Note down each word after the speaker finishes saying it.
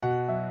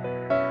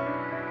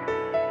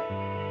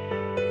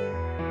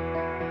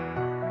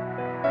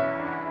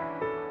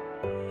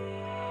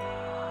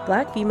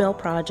Black Female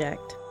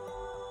Project.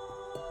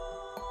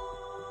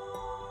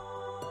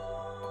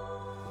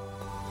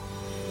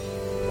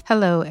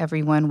 Hello,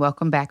 everyone.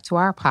 Welcome back to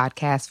our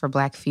podcast for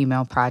Black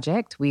Female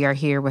Project. We are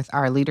here with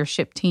our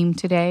leadership team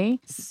today.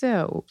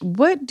 So,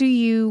 what do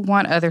you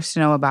want others to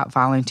know about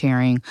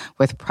volunteering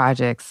with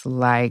projects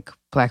like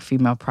Black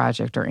Female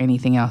Project or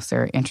anything else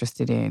they're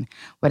interested in?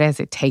 What has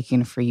it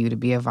taken for you to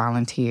be a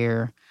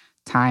volunteer?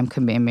 Time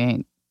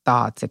commitment,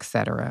 thoughts,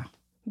 etc.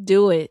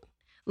 Do it.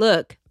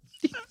 Look,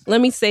 let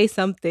me say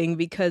something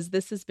because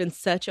this has been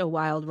such a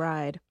wild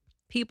ride.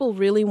 People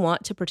really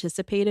want to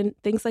participate in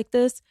things like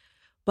this,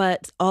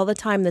 but all the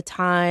time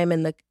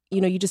and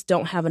you just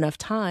don't have enough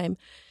time.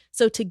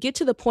 So to get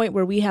to the point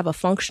where we have a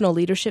functional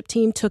leadership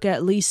team took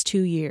at least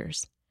 2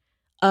 years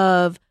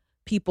of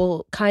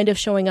people kind of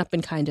showing up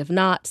and kind of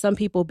not. Some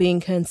people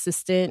being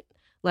consistent,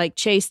 like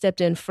Che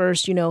stepped in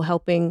first,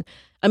 helping.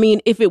 I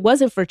mean, if it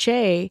wasn't for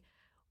Che,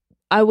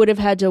 I would have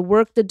had to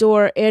work the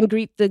door and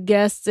greet the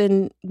guests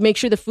and make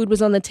sure the food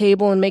was on the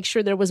table and make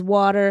sure there was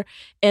water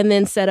and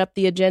then set up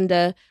the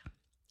agenda.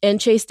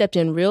 And Che stepped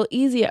in real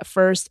easy at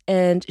first,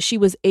 and she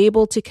was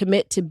able to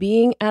commit to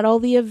being at all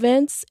the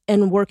events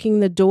and working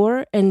the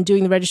door and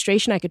doing the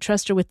registration. I could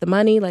trust her with the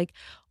money. Like,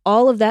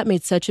 all of that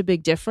made such a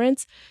big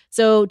difference.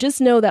 So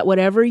just know that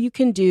whatever you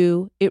can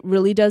do, it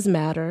really does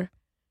matter.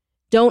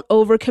 Don't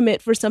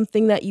overcommit for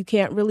something that you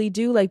can't really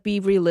do. Like, be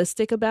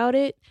realistic about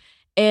it.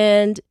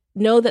 And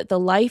know that the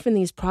life in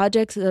these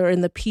projects are in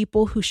the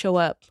people who show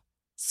up.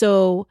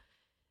 So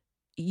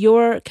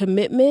your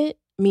commitment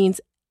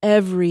means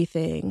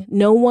everything.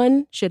 No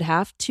one should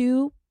have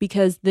to,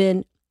 because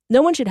then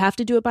no one should have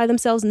to do it by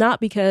themselves,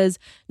 not because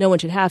no one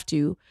should have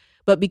to,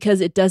 but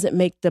because it doesn't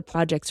make the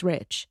projects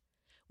rich.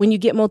 When you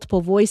get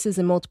multiple voices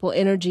and multiple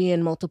energy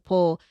and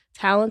multiple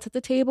talents at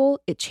the table,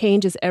 it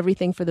changes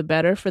everything for the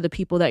better for the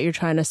people that you're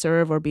trying to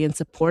serve or be in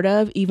support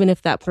of, even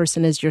if that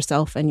person is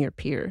yourself and your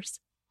peers.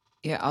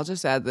 Yeah, I'll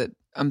just add that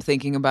I'm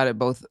thinking about it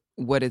both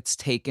what it's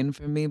taken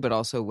from me, but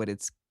also what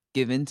it's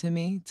given to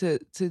me to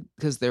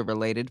because they're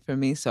related for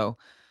me. So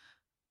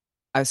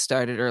I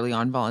started early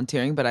on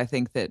volunteering, but I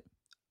think that,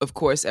 of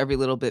course, every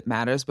little bit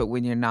matters. But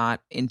when you're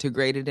not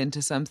integrated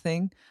into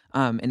something,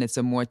 and it's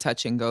a more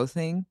touch and go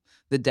thing,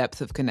 the depth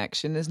of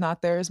connection is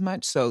not there as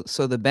much. So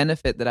the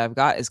benefit that I've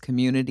got is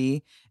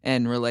community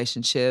and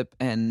relationship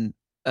and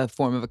a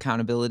form of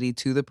accountability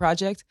to the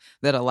project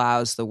that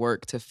allows the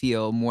work to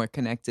feel more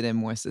connected and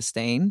more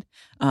sustained.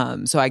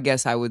 So I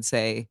guess I would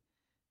say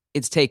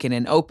it's taken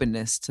an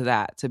openness to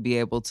that, to be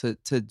able to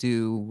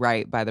do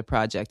right by the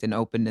project, and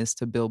openness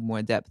to build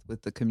more depth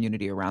with the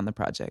community around the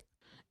project.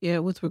 Yeah,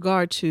 with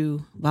regard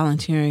to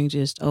volunteering,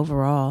 just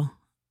overall,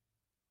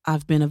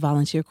 I've been a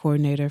volunteer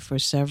coordinator for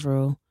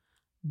several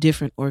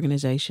different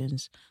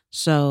organizations.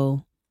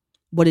 So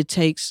what it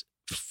takes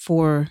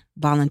for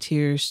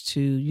volunteers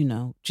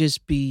to,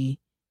 just be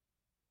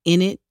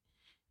in it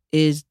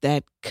is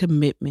that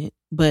commitment.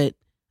 But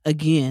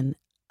again,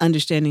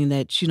 understanding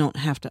that you don't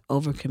have to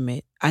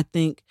overcommit. I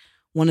think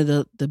one of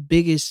the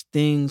biggest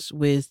things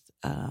with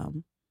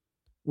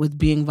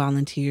being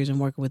volunteers and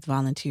working with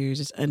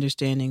volunteers is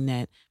understanding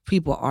that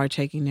people are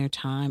taking their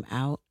time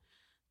out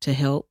to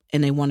help,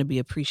 and they want to be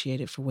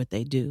appreciated for what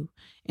they do.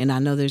 And I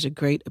know there's a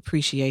great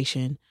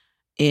appreciation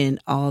in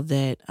all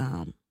that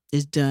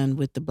is done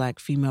with the Black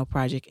Female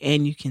Project,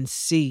 and you can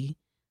see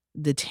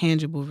the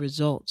tangible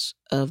results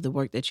of the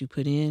work that you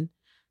put in.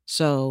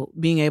 So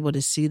being able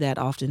to see that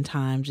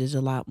oftentimes is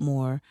a lot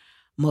more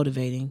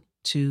motivating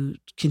to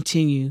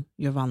continue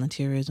your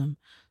volunteerism.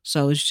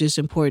 So it's just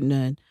important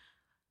to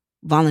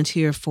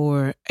volunteer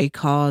for a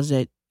cause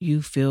that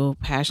you feel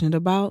passionate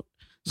about,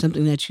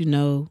 something that you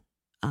know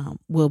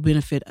will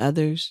benefit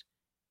others,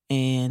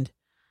 and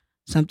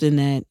something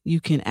that you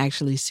can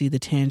actually see the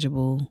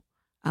tangible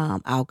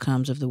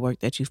outcomes of the work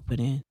that you've put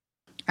in.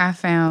 I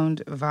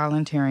found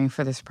volunteering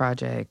for this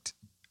project,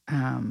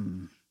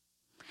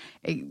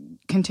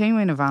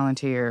 continuing to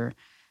volunteer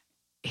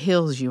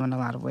heals you in a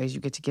lot of ways. You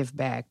get to give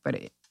back,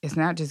 but it's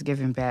not just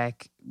giving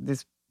back.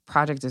 This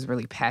project is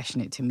really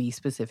passionate to me,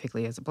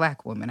 specifically as a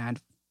Black woman. I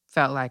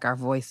felt like our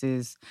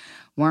voices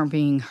weren't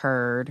being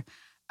heard.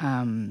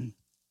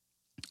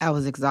 I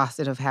was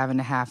exhausted of having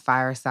to have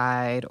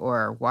fireside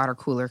or water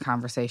cooler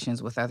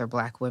conversations with other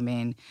Black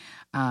women,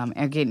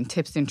 and getting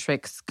tips and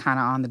tricks kind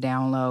of on the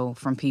down low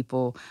from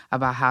people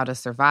about how to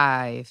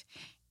survive.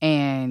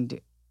 And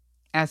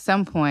at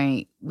some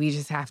point, we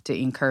just have to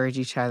encourage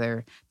each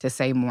other to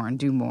say more and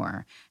do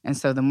more. And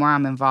so the more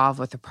I'm involved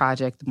with the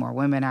project, the more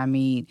women I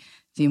meet,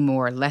 the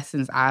more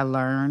lessons I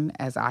learn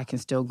as I can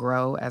still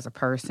grow as a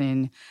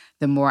person,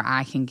 the more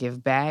I can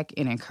give back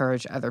and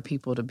encourage other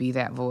people to be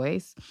that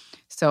voice.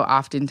 So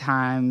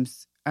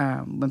oftentimes,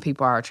 when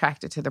people are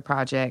attracted to the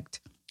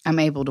project, I'm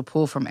able to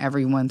pull from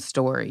everyone's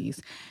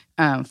stories.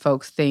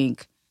 Folks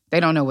think they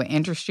don't know what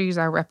industries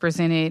are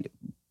represented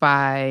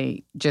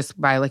by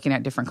looking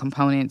at different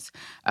components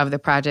of the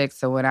project.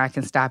 So when I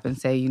can stop and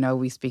say,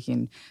 we've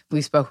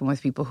spoken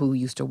with people who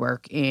used to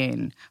work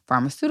in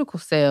pharmaceutical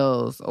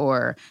sales,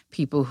 or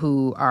people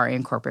who are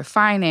in corporate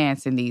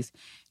finance, and these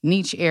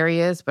niche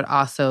areas, but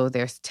also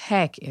there's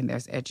tech and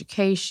there's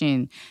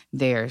education,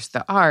 there's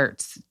the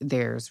arts,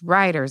 there's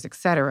writers,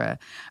 etc.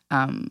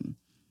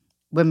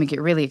 Women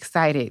get really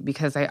excited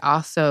because I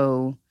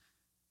also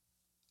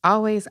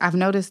I've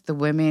noticed the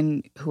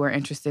women who are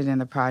interested in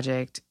the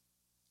project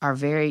are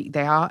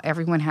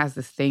everyone has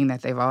this thing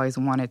that they've always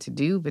wanted to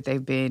do, but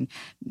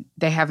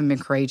they haven't been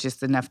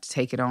courageous enough to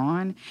take it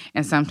on.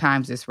 And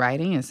sometimes it's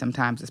writing, and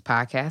sometimes it's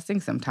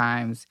podcasting,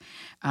 sometimes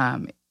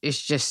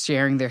it's just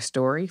sharing their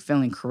story,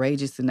 feeling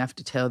courageous enough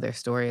to tell their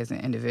story as an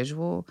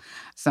individual.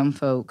 Some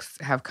folks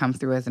have come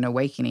through as an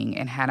awakening,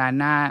 and had I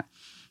not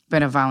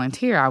been a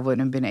volunteer, I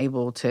wouldn't have been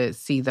able to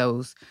see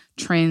those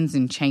trends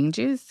and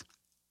changes.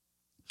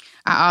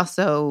 I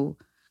also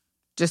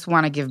just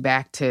want to give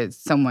back to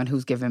someone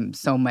who's given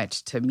so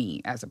much to me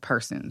as a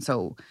person.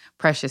 So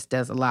Precious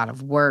does a lot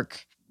of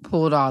work,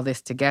 pulled all this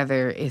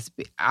together.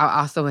 I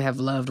also have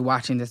loved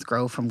watching this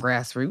grow from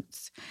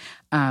grassroots,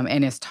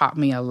 and it's taught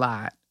me a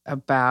lot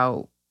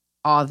about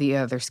all the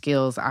other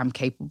skills I'm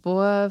capable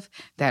of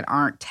that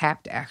aren't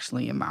tapped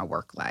actually in my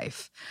work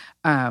life.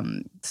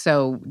 And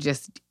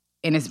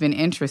it's been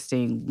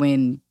interesting.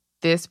 When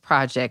this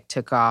project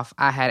took off,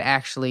 I had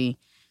actually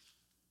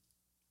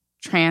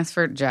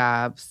transferred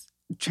job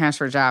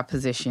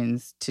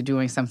positions to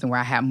doing something where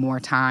I had more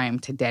time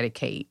to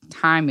dedicate.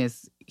 Time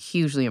is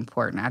hugely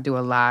important. I do a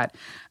lot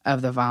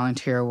of the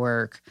volunteer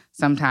work.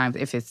 Sometimes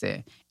if it's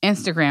an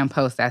Instagram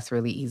post, that's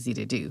really easy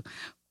to do.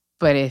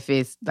 But if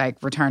it's like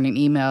returning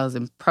emails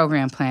and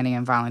program planning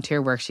and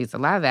volunteer worksheets, a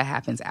lot of that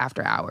happens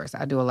after hours.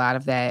 I do a lot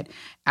of that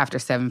after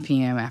 7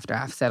 p.m., after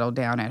I've settled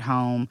down at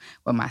home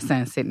with my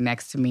son sitting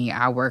next to me.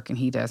 I work and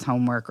he does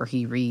homework or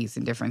he reads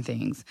and different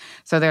things.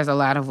 So there's a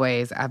lot of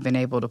ways I've been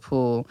able to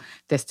pull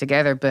this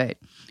together. But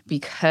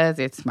because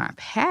it's my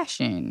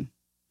passion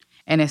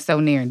and it's so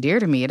near and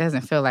dear to me, it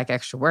doesn't feel like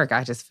extra work.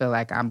 I just feel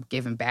like I'm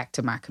giving back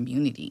to my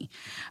community.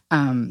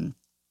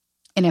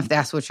 And if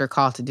that's what you're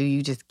called to do,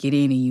 you just get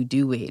in and you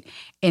do it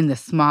in the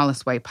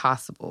smallest way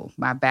possible.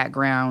 My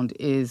background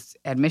is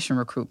admission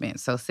recruitment.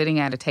 So sitting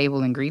at a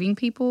table and greeting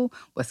people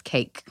was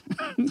cake.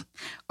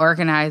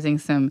 Organizing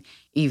some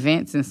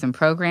events and some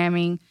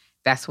programming,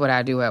 that's what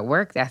I do at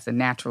work. That's a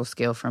natural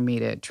skill for me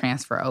to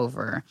transfer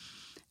over.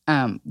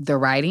 The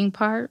writing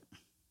part,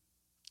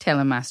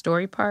 telling my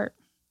story part,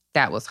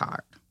 that was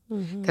hard.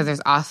 Because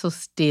there's also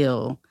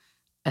still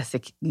a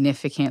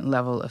significant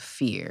level of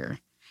fear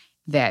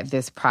that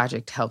this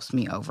project helps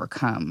me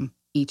overcome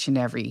each and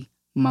every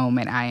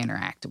moment I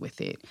interact with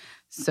it.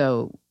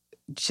 So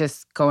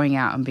just going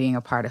out and being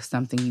a part of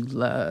something you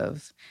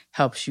love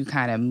helps you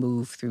kind of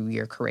move through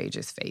your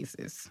courageous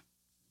phases.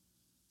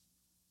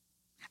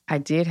 I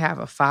did have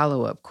a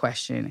follow-up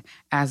question.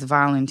 As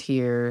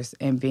volunteers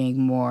and being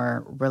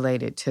more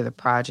related to the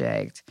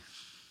project,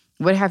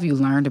 what have you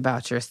learned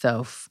about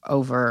yourself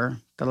over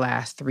the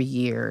last 3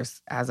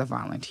 years as a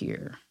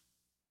volunteer?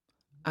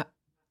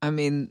 I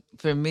mean,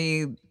 for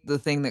me, the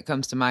thing that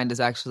comes to mind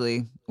is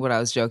actually what I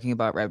was joking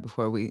about right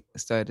before we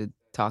started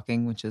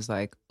talking, which is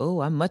like,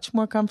 oh, I'm much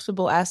more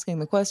comfortable asking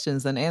the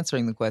questions than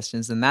answering the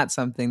questions. And that's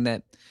something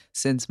that,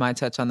 since my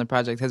touch on the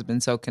project has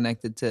been so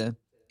connected to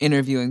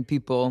interviewing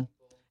people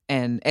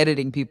and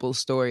editing people's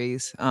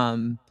stories,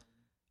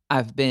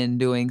 I've been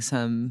doing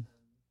some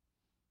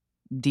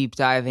deep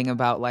diving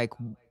about like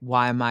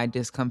why my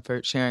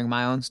discomfort sharing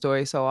my own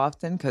story so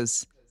often,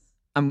 because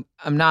I'm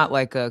not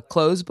like a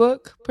closed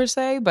book per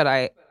se, but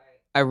I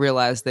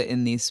realize that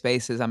in these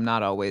spaces I'm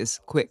not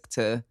always quick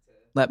to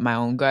let my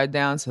own guard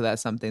down. So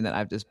that's something that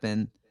I've just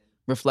been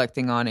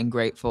reflecting on and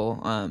grateful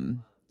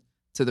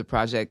to the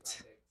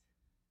project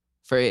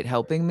for it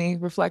helping me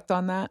reflect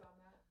on that.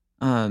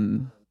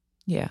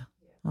 Yeah,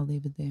 I'll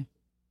leave it there.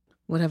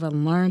 What have I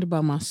learned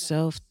about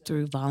myself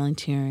through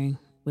volunteering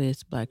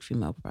with Black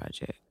Female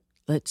Project?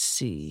 Let's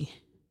see.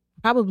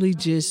 Probably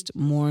just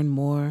more and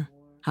more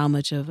how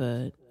much of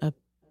a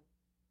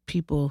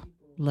people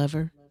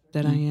lover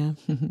that I am,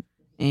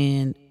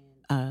 and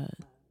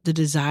the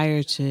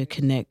desire to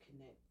connect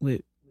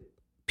with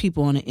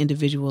people on an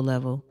individual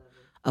level,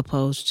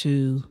 opposed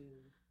to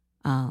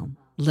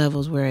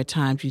levels where at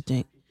times you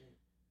think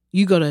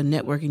you go to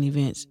networking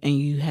events and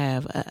you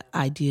have an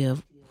idea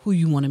of who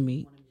you want to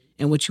meet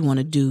and what you want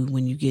to do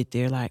when you get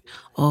there. Like,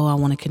 oh, I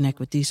want to connect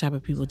with these type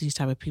of people, these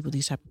type of people,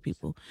 these type of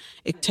people.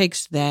 It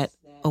takes that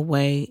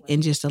away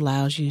and just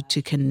allows you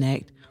to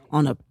connect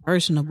on a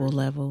personable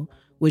level,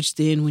 which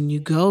then when you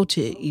go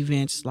to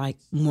events like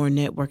more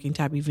networking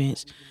type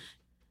events,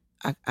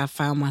 I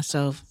found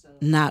myself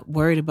not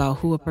worried about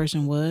who a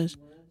person was,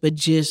 but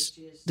just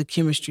the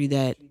chemistry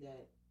that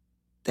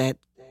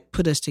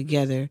put us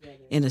together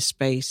in a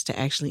space to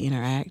actually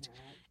interact,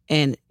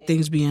 and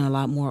things being a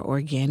lot more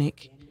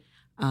organic.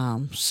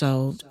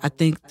 So I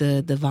think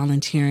the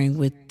volunteering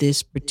with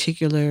this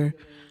particular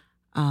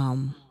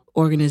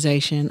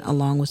organization,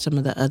 along with some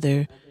of the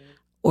other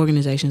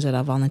organizations that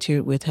I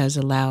volunteered with, has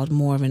allowed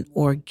more of an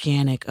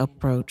organic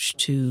approach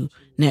to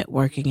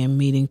networking and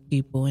meeting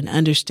people and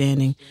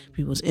understanding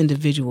people's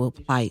individual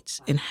plights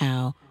and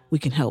how we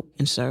can help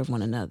and serve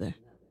one another.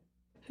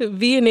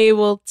 being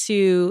able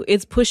to,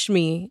 it's pushed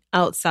me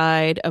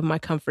outside of my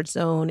comfort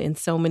zone in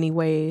so many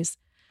ways.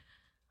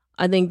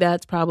 I think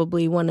that's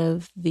probably one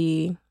of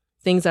the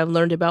things I've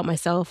learned about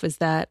myself is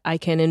that I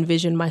can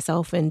envision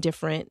myself in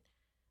different,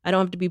 I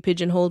don't have to be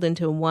pigeonholed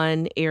into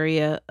one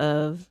area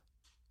of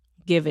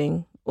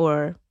giving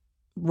or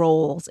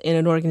roles in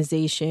an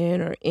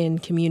organization or in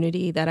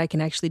community, that I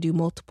can actually do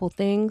multiple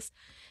things,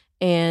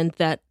 and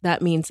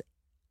that means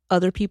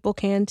other people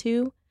can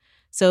too.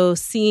 So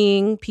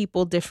seeing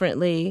people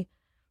differently,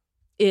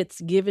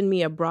 it's given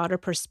me a broader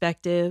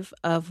perspective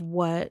of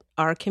what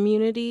our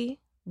community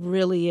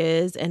really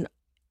is,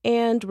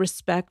 and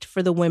respect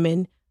for the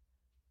women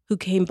who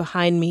came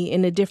behind me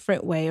in a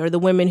different way, or the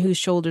women whose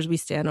shoulders we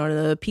stand on,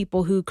 or the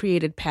people who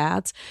created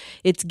paths.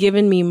 It's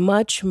given me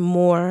much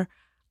more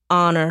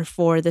honor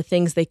for the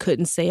things they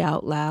couldn't say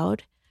out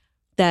loud,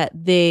 that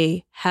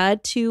they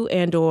had to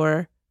and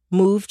or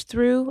moved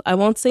through. I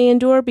won't say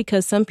endure,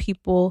 because some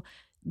people,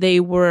 they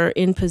were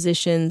in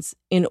positions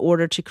in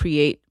order to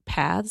create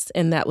paths,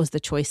 and that was the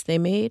choice they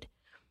made.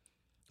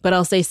 But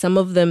I'll say some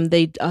of them,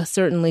 they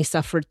certainly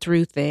suffered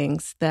through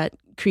things that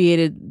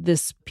created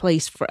this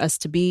place for us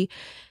to be.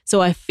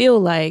 So I feel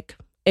like,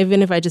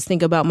 even if I just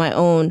think about my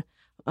own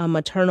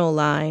maternal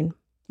line,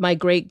 my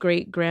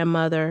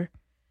great-great-grandmother,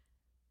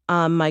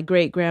 my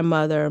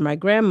great-grandmother, my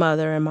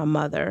grandmother, and my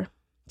mother.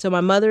 So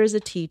my mother is a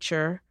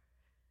teacher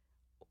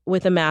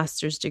with a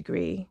master's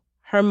degree.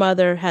 Her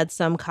mother had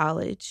some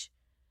college.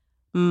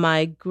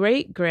 My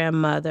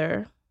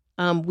great-grandmother,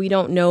 we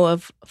don't know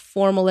of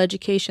formal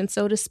education,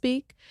 so to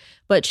speak,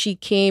 but she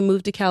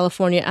moved to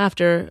California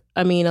after,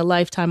 a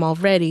lifetime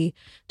already,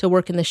 to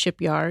work in the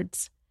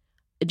shipyards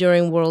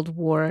during World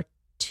War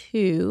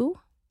II,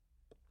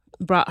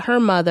 brought her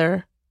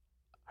mother,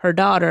 her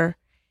daughter,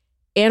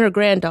 and her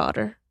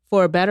granddaughter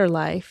for a better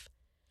life.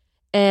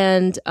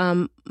 And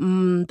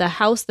the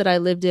house that I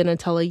lived in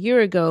until a year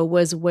ago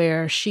was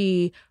where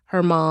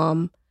her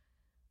mom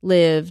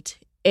lived.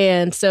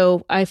 And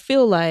so I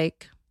feel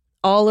like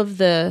all of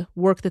the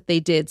work that they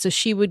did, so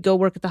she would go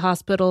work at the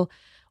hospital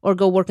or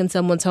go work in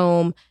someone's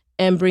home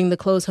and bring the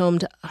clothes home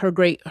to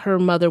her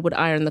mother would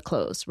iron the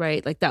clothes,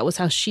 right? Like that was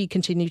how she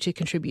continued to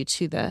contribute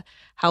to the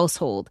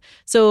household.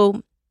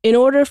 So in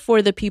order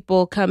for the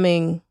people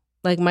coming,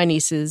 like my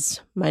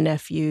nieces, my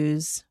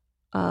nephews,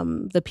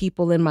 the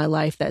people in my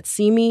life that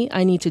see me,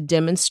 I need to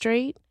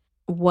demonstrate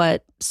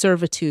what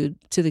servitude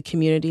to the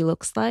community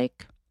looks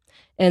like.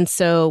 And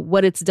so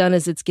what it's done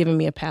is it's given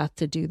me a path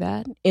to do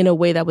that in a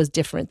way that was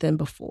different than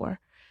before.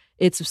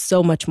 It's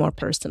so much more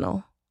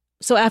personal.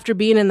 So after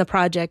being in the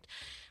project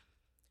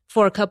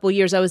for a couple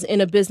years, I was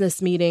in a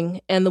business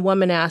meeting and the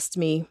woman asked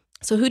me,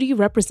 "So who do you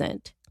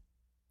represent?"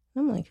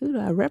 I'm like, "Who do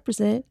I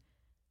represent?"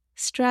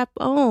 Strap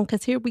on,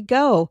 because here we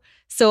go.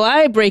 So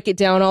I break it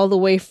down all the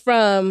way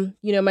from,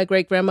 my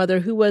great-grandmother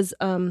who was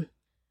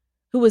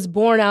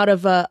born out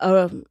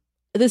of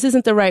this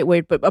isn't the right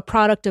word, but a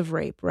product of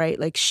rape, right?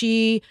 Like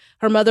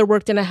her mother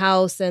worked in a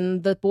house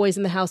and the boys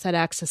in the house had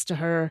access to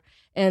her.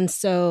 And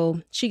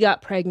so she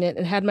got pregnant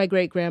and had my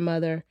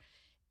great-grandmother.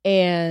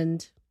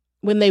 And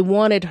when they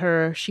wanted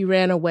her, she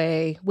ran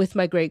away with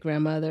my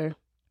great-grandmother.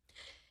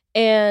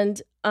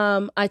 And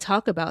I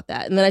talk about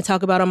that. And then I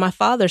talk about on my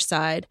father's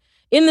side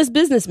in this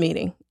business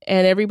meeting.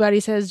 And everybody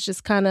says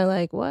just kind of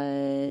like,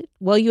 what?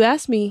 Well, you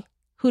asked me,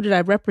 who did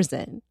I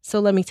represent? So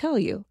let me tell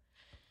you.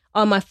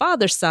 On my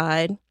father's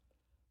side,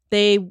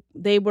 they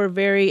were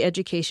very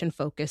education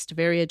focused,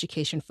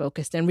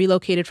 and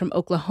relocated from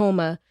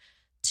Oklahoma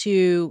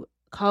to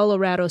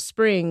Colorado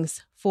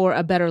Springs for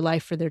a better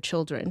life for their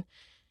children.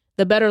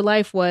 The better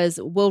life was,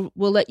 we'll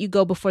let you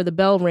go before the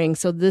bell rings.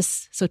 So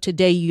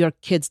today your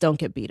kids don't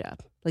get beat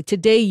up. Like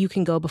today you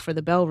can go before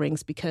the bell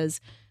rings because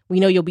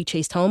we know you'll be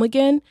chased home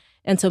again.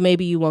 And so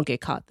maybe you won't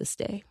get caught this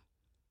day.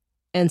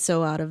 And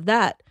so out of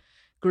that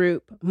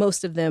group,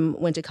 most of them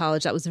went to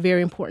college. That was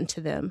very important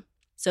to them.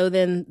 So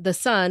then the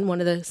son, one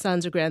of the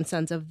sons or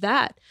grandsons of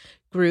that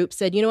group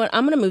said, "You know what,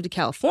 I'm going to move to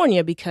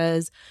California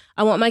because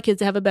I want my kids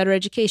to have a better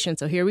education."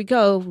 So here we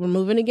go. We're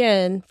moving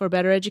again for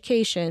better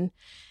education,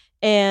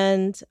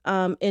 and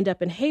end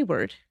up in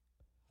Hayward,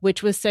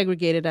 which was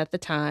segregated at the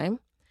time.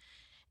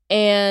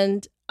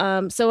 And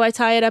so I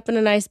tie it up in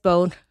a nice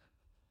bow,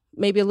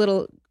 maybe a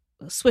little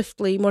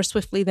more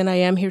swiftly than I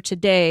am here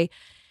today,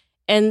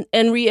 and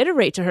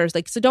reiterate to her,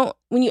 like, so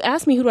when you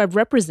ask me who do I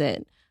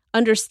represent,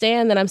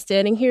 understand that I'm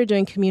standing here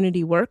doing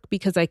community work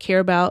because I care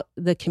about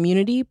the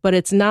community, but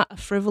it's not a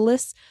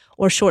frivolous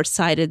or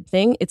short-sighted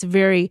thing. It's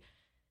very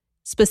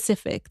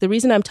specific. The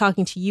reason I'm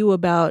talking to you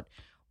about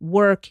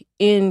work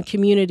in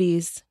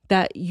communities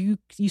that you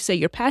say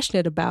you're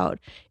passionate about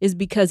is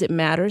because it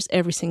matters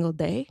every single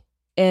day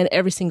and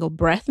every single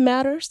breath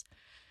matters.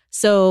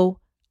 So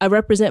I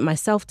represent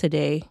myself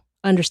today,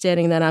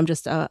 understanding that I'm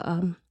just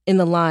in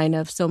the line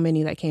of so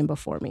many that came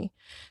before me.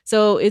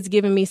 So it's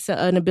given me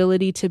an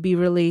ability to be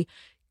really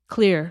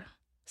clear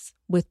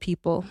with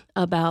people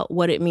about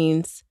what it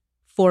means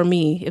for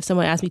me. If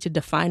someone asks me to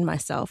define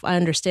myself, I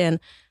understand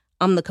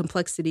I'm the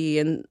complexity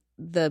and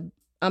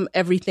I'm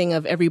everything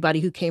of everybody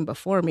who came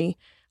before me.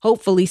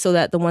 hopefully so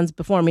that the ones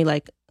before me,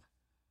 like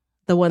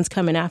the ones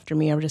coming after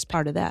me, are just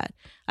part of that.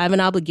 I have an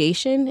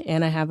obligation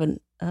and I have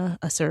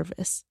a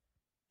service.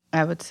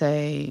 I would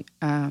say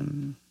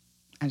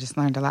I just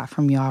learned a lot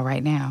from y'all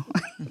right now.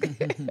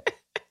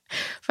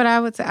 But I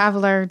would say I've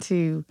learned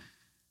to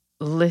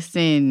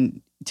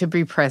listen, to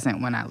be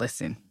present when I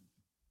listen.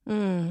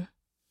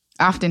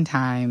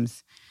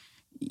 Oftentimes,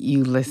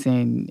 you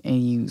listen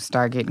and you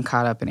start getting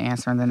caught up in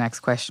answering the next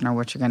question or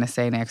what you're going to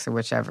say next or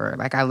whichever.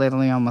 Like, I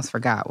literally almost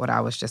forgot what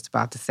I was just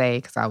about to say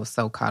because I was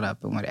so caught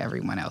up in what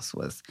everyone else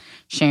was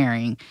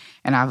sharing.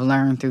 And I've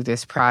learned through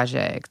this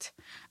project,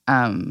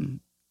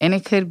 and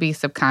it could be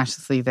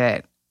subconsciously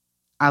that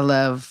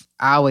I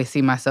always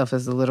see myself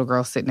as a little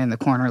girl sitting in the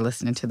corner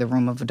listening to the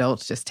room of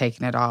adults, just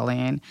taking it all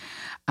in.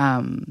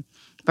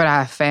 But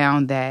I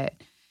found that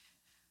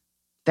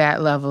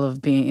level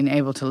of being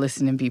able to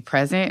listen and be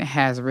present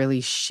has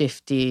really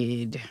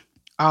shifted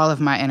all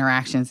of my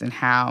interactions and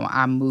how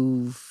I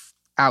move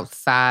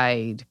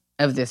outside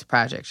of this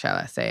project, shall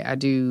I say. I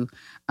do,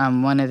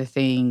 one of the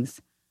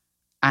things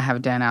I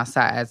have done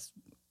outside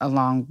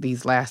along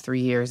these last 3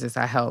 years is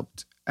I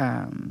helped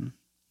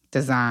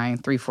design,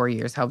 3-4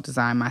 years, helped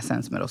design my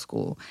son's middle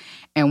school.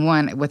 And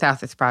one, without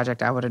this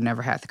project, I would have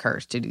never had the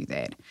courage to do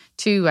that.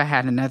 2, I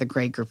had another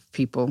great group of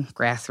people,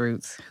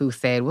 grassroots, who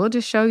said, we'll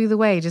just show you the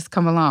way, just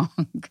come along.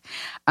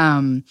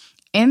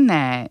 In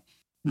that,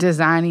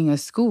 designing a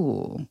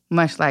school,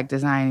 much like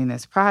designing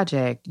this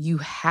project, you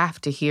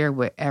have to hear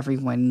what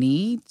everyone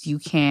needs. You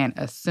can't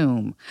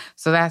assume.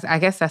 So I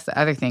guess that's the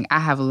other thing. I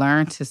have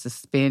learned to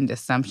suspend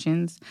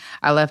assumptions.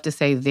 I love to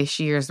say this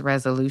year's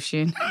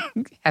resolution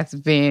has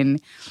been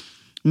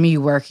me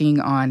working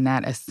on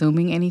not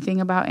assuming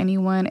anything about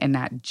anyone and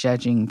not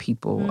judging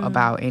people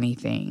about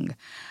anything.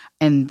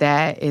 And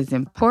that is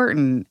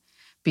important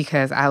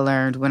because I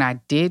learned when I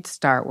did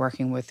start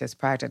working with this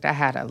project, I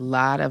had a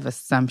lot of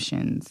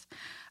assumptions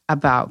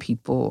about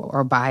people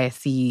or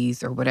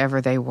biases or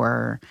whatever they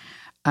were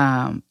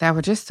that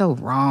were just so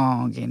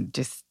wrong. And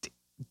just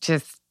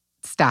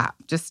stop.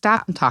 Just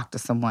stop and talk to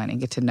someone and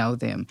get to know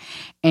them.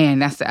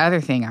 And that's the other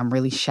thing. I'm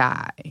really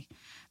shy.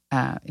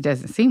 It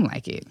doesn't seem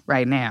like it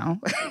right now,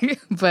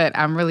 but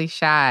I'm really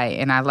shy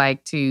and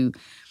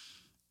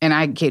and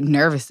I get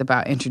nervous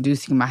about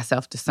introducing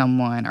myself to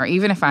someone, or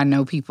even if I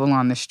know people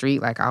on the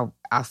street, like I'll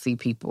see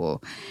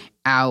people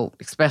out,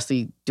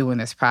 especially doing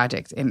this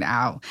project, and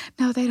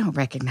no, they don't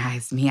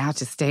recognize me. I'll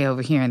just stay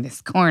over here in this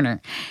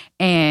corner.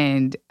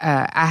 And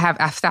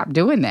I've stopped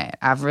doing that.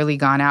 I've really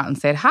gone out and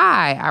said,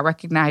 hi, I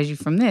recognize you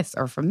from this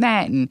or from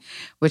that and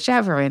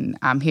whichever, and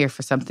I'm here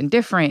for something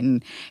different.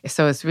 And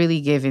so it's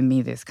really given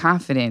me this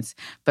confidence,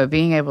 but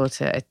being able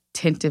to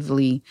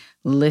attentively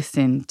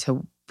listen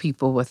to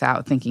people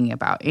without thinking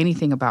about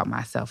anything about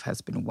myself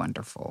has been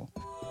wonderful.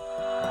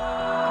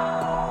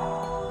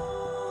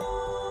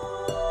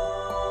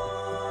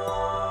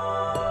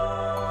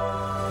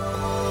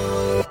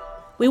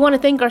 We want to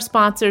thank our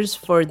sponsors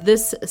for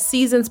this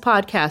season's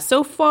podcast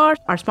so far.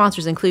 Our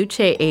sponsors include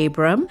Che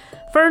Abram,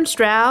 Fern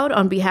Stroud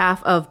on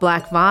behalf of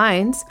Black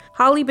Vines,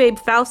 Holly Babe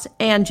Faust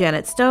and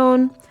Janet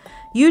Stone,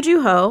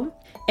 Yuju Ho,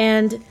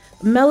 and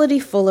Melody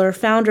Fuller,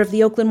 founder of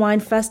the Oakland Wine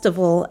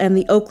Festival and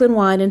the Oakland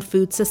Wine and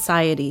Food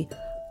Society.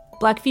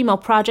 Black Female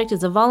Project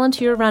is a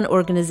volunteer-run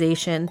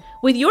organization.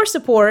 With your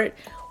support,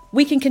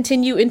 we can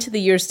continue into the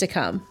years to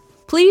come.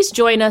 Please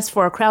join us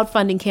for our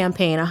crowdfunding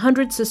campaign,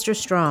 100 Sisters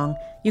Strong.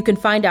 You can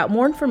find out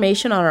more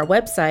information on our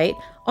website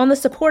on the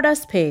Support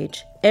Us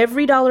page.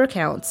 Every dollar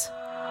counts.